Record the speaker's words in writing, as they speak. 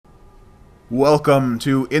Welcome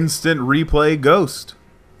to Instant Replay Ghost.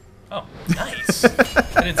 Oh, nice.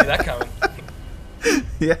 I didn't see that coming.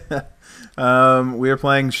 Yeah. We are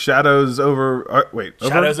playing Shadows over...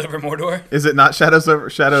 Shadows over Mordor? Is it not Shadow of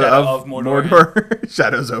Mordor?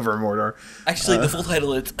 Shadows over Mordor. Actually, the full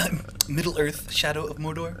title is Middle-earth Shadow of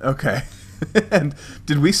Mordor. Okay. And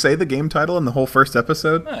did we say the game title in the whole first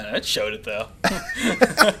episode? It showed it, though.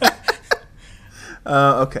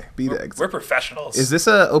 Okay. Beat eggs. We're professionals. Is this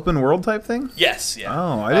a open world type thing? Yes, yeah.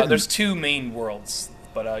 Oh, I didn't... There's two main worlds,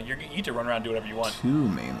 but you get to run around and do whatever you want. Two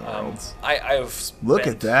main worlds. I have spent... Look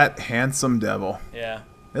at that handsome devil. Yeah.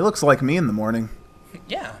 It looks like me in the morning.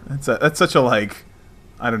 Yeah. That's such a, like,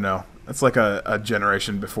 I don't know. That's like a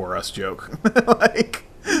generation before us joke. Like,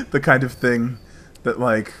 the kind of thing that,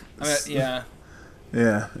 like... yeah.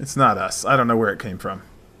 Yeah, it's not us. I don't know where it came from.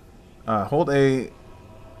 Hold A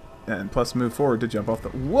and plus move forward to jump off the...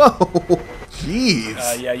 Whoa!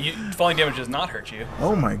 Jeez! Yeah, falling damage does not hurt you.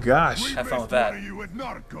 Oh my gosh. Have fun with that.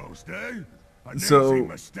 So...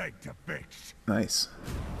 mistake to fix. Nice.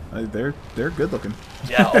 They're good looking.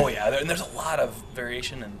 Yeah, oh yeah. And there's a lot of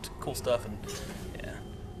variation and cool stuff. And yeah.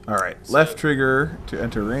 Alright, so, left trigger to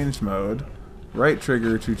enter ranged mode. Right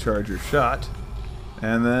trigger to charge your shot.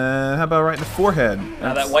 And then, how about right in the forehead?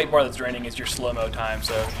 Now that white bar that's draining is your slow-mo time,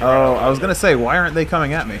 so... Oh, I was going to say, why aren't they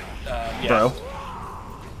coming at me? Yeah. Bro.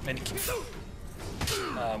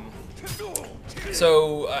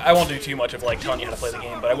 So, I won't do too much of, like, telling you how to play the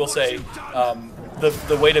game, but I will say,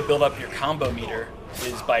 the way to build up your combo meter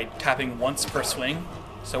is by tapping once per swing.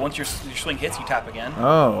 So once your swing hits, you tap again.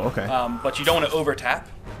 Oh, okay. But you don't want to over-tap.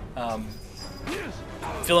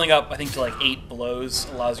 Filling up, I think, to like 8 blows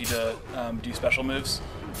allows you to do special moves.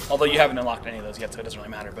 Although you haven't unlocked any of those yet, so it doesn't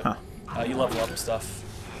really matter. But you level up and stuff.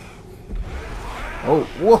 Oh,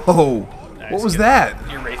 whoa! Nice. What was that?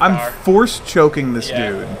 I'm power. force choking this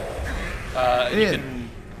dude. Well,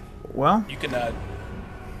 you can.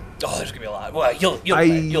 Oh, there's gonna be a lot. Well,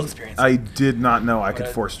 you'll experience it. I did not know I could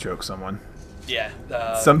force choke someone. Yeah.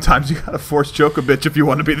 Sometimes you gotta force choke a bitch if you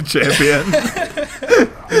want to be the champion.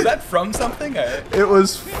 Is that from something? It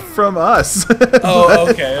was from us. Oh,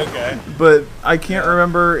 okay. But I can't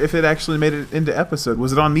remember if it actually made it into episode.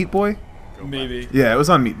 Was it on Meat Boy? Maybe. Yeah, it was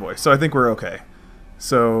on Meat Boy, so I think we're okay.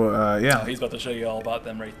 So, yeah. Oh, he's about to show you all about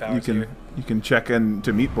them wraith powers here. You can check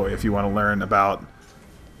into Meat Boy if you want to learn about...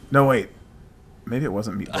 No, wait. Maybe it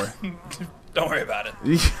wasn't Meat Boy. Don't worry about it.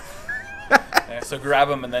 Yeah, so grab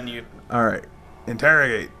him and then you... Alright.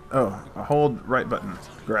 Interrogate. Oh, hold right button.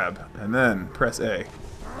 Grab. And then press A.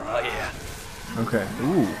 Oh, yeah. Okay.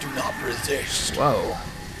 Ooh. Do not resist. Whoa.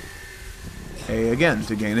 A again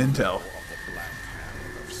to gain intel.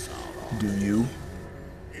 Do you?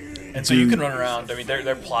 And so you can run around. I mean,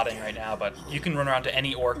 they're plotting right now, but you can run around to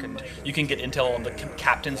any orc and you can get intel on the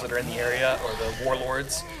captains that are in the area or the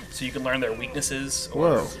warlords, so you can learn their weaknesses.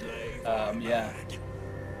 Or, whoa. Yeah.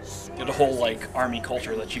 There's a whole like army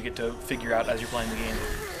culture that you get to figure out as you're playing the game.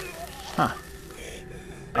 Huh.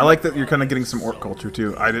 I like that you're kind of getting some orc culture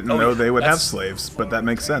too. I didn't know they would have slaves, but that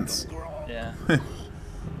makes sense. Yeah.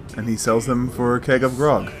 And he sells them for a keg of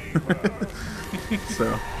grog.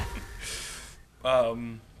 So.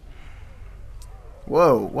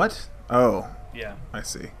 Whoa, what? Oh. Yeah. I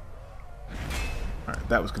see. Alright,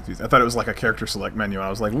 that was confusing. I thought it was like a character select menu, and I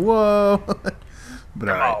was like, whoa! But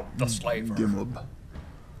alright. The slaver. Gimlib.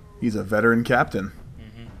 He's a veteran captain.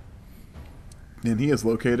 And he is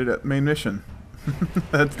located at main mission.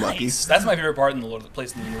 That's lucky. That's my favorite part in the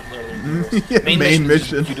place in the Lord of the Rings. Yeah, main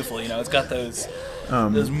mission. Is beautiful, you know. It's got those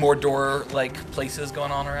Mordor-like places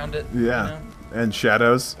going on around it. Yeah, you know? And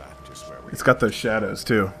shadows. It's got those shadows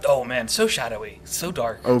too. Oh man, so shadowy, so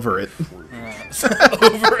dark. Over it.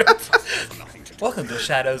 Over it. Welcome to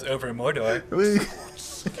Shadows over Mordor.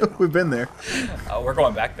 We've been there. Oh, we're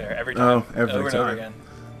going back there every time. Oh, every over time. And over again.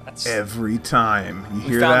 Every time. You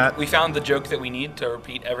hear that? We found the joke that we need to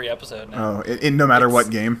repeat every episode now. Oh, no matter what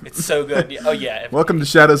game. It's so good. Oh, yeah. Welcome to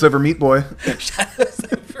Shadows over Meat Boy. Shadows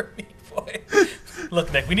over Meat Boy.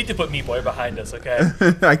 Look, Nick, we need to put Meat Boy behind us, okay?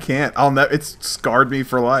 I can't. It's scarred me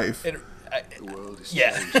for life.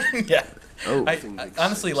 Yeah. Yeah. Oh. I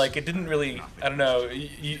honestly, like, it didn't really, I don't know,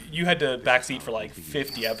 you had to backseat for like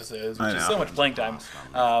 50 episodes, which is so much playing time.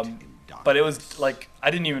 But it was like, I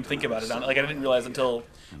didn't even think about it. Like, I didn't realize until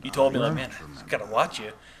you told me, like, man, I gotta watch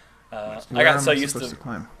you. I got so used to this is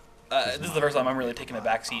the first time I'm really taking a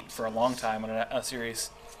backseat for a long time on a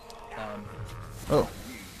series. So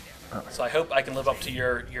I hope I can live up to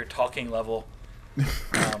your talking level.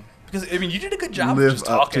 Because I mean, you did a good job of just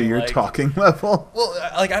talking. Live up to your talking level. Well,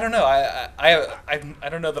 like I don't know, I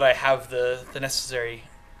don't know that I have the necessary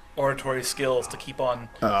oratory skills to keep on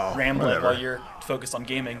rambling whatever. while you're focused on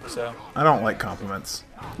gaming. So I don't like compliments.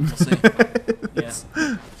 we'll see. Yeah.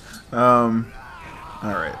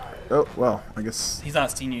 All right. Oh, well, I guess... He's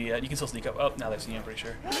not seen you yet. You can still sneak up. Oh, now they've seen you, I'm pretty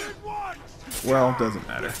sure. Well, doesn't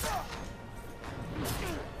matter.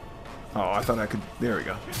 Oh, I thought I could... There we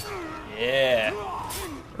go. Yeah.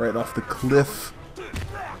 Right off the cliff.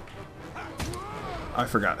 I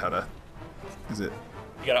forgot how to... Is it...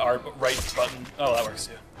 You got a right button. Oh, that works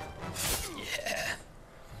too. Yeah.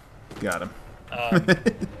 Got him.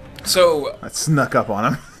 So... I snuck up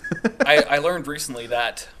on him. I learned recently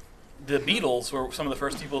that the Beatles were some of the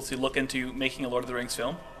first people to look into making a Lord of the Rings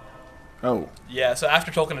film. Oh. Yeah, so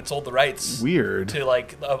after Tolkien had sold the rights Weird. to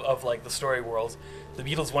like of like the story worlds, the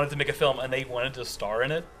Beatles wanted to make a film and they wanted to star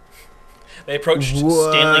in it. They approached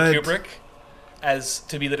Stanley Kubrick as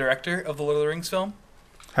to be the director of the Lord of the Rings film.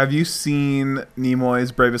 Have you seen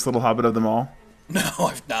Nimoy's Bravest Little Hobbit of them all? No,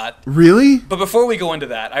 I've not. Really? But before we go into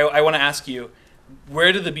that, I want to ask you,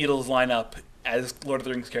 where do the Beatles line up as Lord of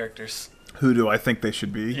the Rings characters? Who do I think they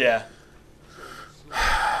should be? Yeah.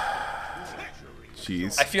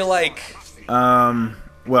 Jeez. I feel like...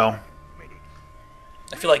 Well...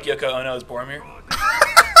 I feel like Yoko Ono is Boromir.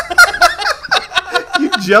 You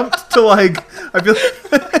jumped to, like... I feel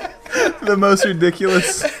the most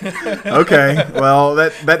ridiculous... Okay, well,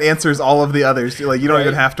 that answers all of the others. Like, you don't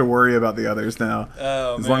even have to worry about the others now.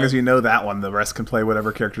 Oh, as long as you know that one, the rest can play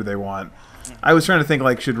whatever character they want. I was trying to think,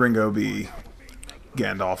 like, should Ringo be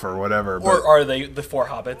Gandalf or whatever? But, or are they the four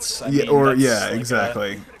hobbits? I mean, like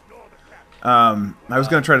exactly. I was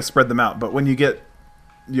going to try to spread them out, but when you get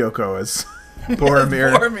Yoko as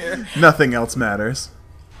Boromir, nothing else matters.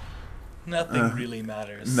 Nothing really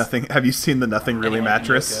matters. Nothing. Have you seen the Nothing Really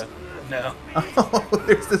mattress? No. Oh,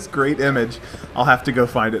 there's this great image. I'll have to go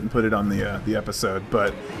find it and put it on the episode,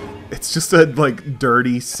 but it's just a like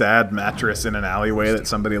dirty, sad mattress in an alleyway that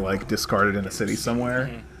somebody like discarded in a city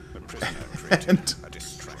somewhere, and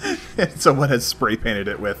someone has spray painted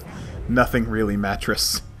it with "Nothing Really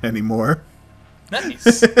Mattress Anymore."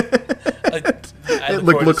 Nice. It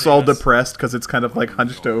looks all depressed because it's kind of like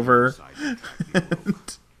hunched over.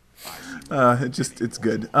 It's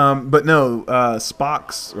good. But no,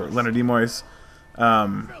 Spock's or Leonard Nimoy's.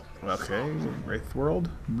 Okay, Wraith World.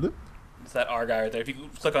 Bloop. It's that R guy right there. If you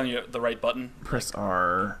click on the right button, Press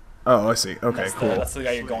R. Oh, I see. Okay, cool. That's the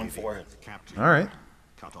guy you're going for. All right.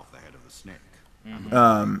 Cut off the head of the snake.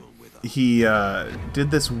 He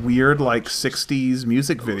did this weird like '60s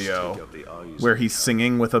music video where he's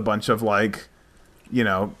singing with a bunch of like,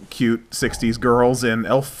 cute '60s girls in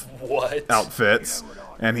elf outfits.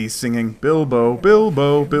 And he's singing, Bilbo,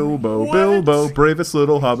 Bilbo, Bilbo, Bilbo, bravest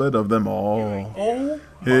little hobbit of them all. Oh,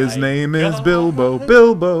 his name is Bilbo,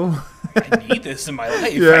 Bilbo. I need this in my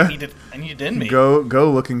life. Yeah. I need it in me. Go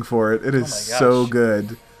looking for it. It is so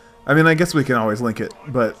good. I mean, I guess we can always link it,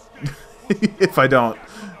 but if I don't,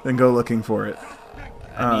 then go looking for it.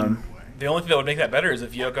 I mean, the only thing that would make that better is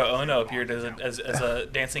if Yoko Ono appeared as a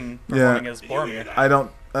dancing performing as Boromir. I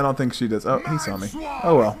don't think she does. Oh, he saw me.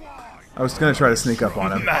 Oh well. I was gonna try to sneak up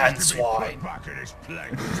on him. Man swine.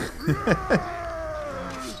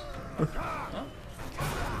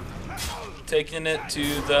 Taking it to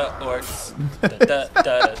the orcs.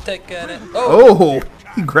 Taking it. Oh,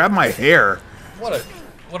 he grabbed my hair. What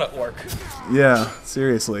a orc. Yeah,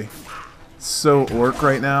 seriously. So orc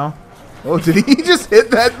right now. Oh, did he just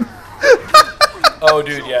hit that? Oh,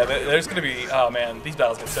 dude, yeah. There's gonna be. Oh man, these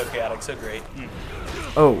battles get so chaotic, so great.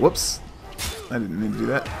 Oh, whoops. I didn't mean to do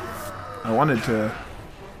that. I wanted to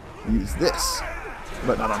use this,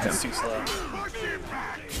 but not on him. It's too slow.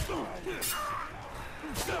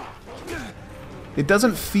 It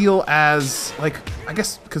doesn't feel as, like, I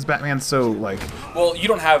guess because Batman's so, like... Well, you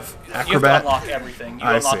don't have... Acrobat? You have to unlock everything. You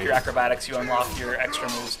unlock see. your acrobatics, you unlock your extra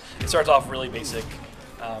moves. It starts off really basic.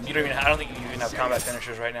 You don't even... I don't think you even have combat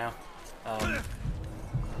finishers right now.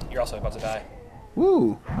 You're also about to die.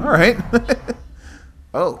 Woo! Alright.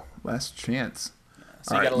 Oh, last chance.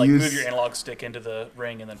 So you gotta like move your analog stick into the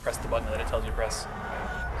ring and then press the button that it tells you to press.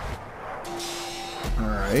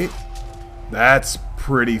 Alright. That's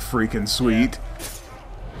pretty freaking sweet.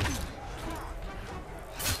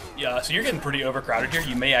 Yeah, so you're getting pretty overcrowded here.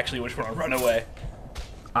 You may actually wish for a run away.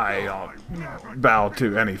 I don't bow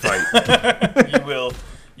to any fight.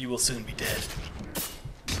 You will soon be dead.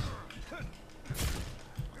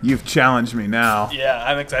 You've challenged me now. Yeah,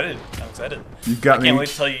 I'm excited. You've got me. I can't wait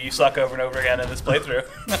to tell you suck over and over again in this playthrough.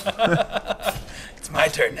 It's my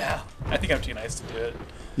turn now. I think I'm too nice to do it.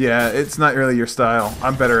 Yeah, it's not really your style.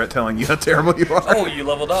 I'm better at telling you how terrible you are. Oh, you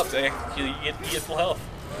leveled up. You get full health.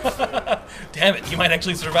 Damn it, you might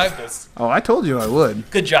actually survive this. Oh, I told you I would.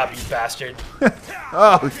 Good job, you bastard.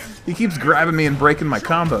 Oh, he keeps grabbing me and breaking my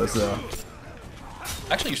combos, though.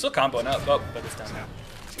 Actually, you're still comboing up. Oh, but it's done.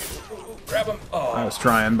 Grab him. Oh. I was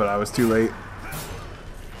trying, but I was too late.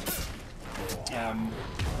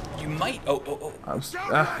 You might. Oh.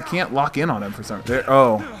 I can't lock in on him for some. There.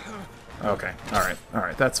 Oh. Okay. All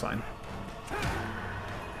right. That's fine.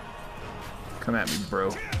 Come at me, bro.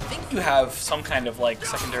 I think you have some kind of like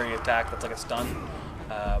secondary attack that's like a stun.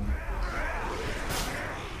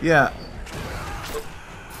 Yeah.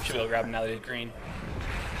 Should be able to grab him now that he's green.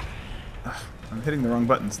 I'm hitting the wrong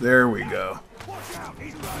buttons. There we go.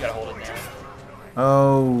 You gotta hold it down.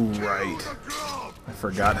 Oh, right. I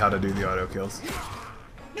forgot how to do the auto kills.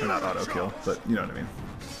 Or not auto kill, but you know what I mean.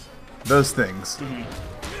 Those things.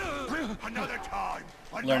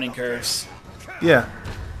 Learning curves. Yeah.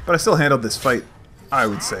 But I still handled this fight, I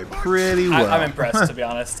would say, pretty well. I'm impressed, to be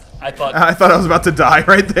honest. I thought I was about to die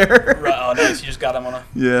right there. Oh, nice. You just got him on a...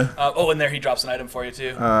 Yeah. Oh, and there he drops an item for you,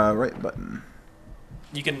 too. Right button.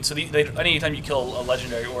 You can... So anytime you kill a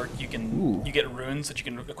legendary orc, you get runes that you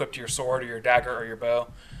can equip to your sword or your dagger or your bow.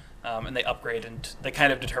 And they upgrade, and they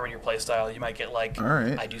kind of determine your playstyle. You might get, like,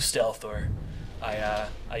 right. I do stealth, or I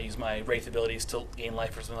use my wraith abilities to gain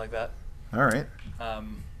life or something like that. All right.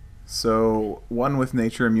 So, one with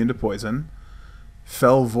nature immune to poison.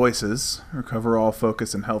 Fell Voices. Recover all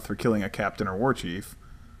focus and health for killing a captain or war chief.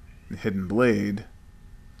 Hidden Blade.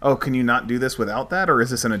 Oh, can you not do this without that, or is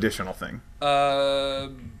this an additional thing?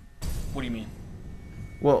 What do you mean?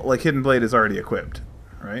 Well, like, Hidden Blade is already equipped,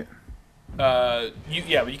 right?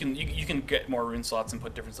 Yeah, but you can get more rune slots and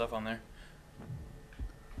put different stuff on there.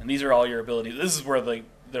 And these are all your abilities. This is where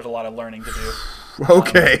there's a lot of learning to do.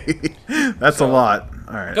 Okay. That's a lot.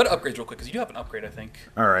 All right. Go to upgrades real quick, because you do have an upgrade, I think.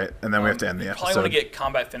 All right, and then we have to end the you episode. probably want to get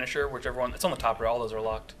Combat Finisher, whichever one. It's on the top row. All those are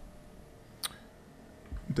locked.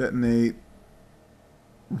 Detonate.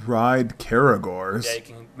 Ride Caragors. Yeah, you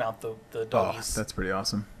can mount the Oh, doggies. that's pretty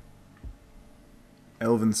awesome.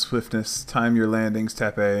 Elven Swiftness. Time your landings.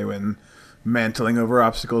 Tap A when mantling over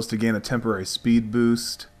obstacles to gain a temporary speed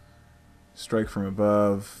boost. Strike from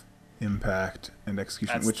above. Impact and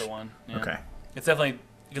execution. That's the one. Yeah. Okay. It's definitely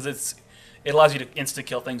because it allows you to instant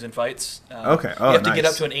kill things in fights. Okay. Oh, you have to nice. get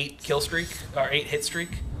up to an 8 kill streak or 8 hit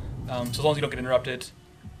streak. So as long as you don't get interrupted,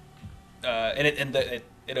 and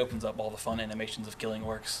it opens up all the fun animations of killing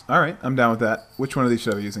orcs. All right, I'm down with that. Which one of these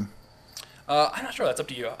should I be using? I'm not sure. That's up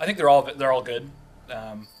to you. I think they're all good.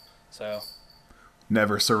 So.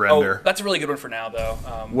 Never Surrender. Oh, that's a really good one for now, though.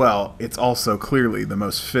 Well, it's also clearly the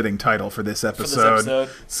most fitting title for this episode.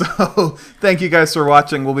 So, thank you guys for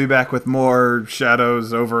watching. We'll be back with more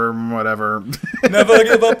Shadows over whatever. Never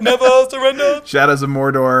give up, never surrender. Shadows of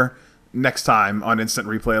Mordor next time on Instant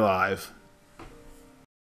Replay Live.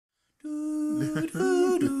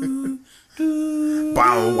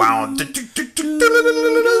 Wow, wow.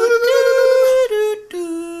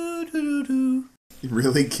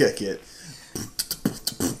 Really kick it.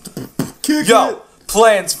 Yo,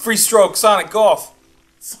 plans, free stroke, Sonic Golf.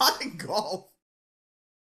 Sonic Golf.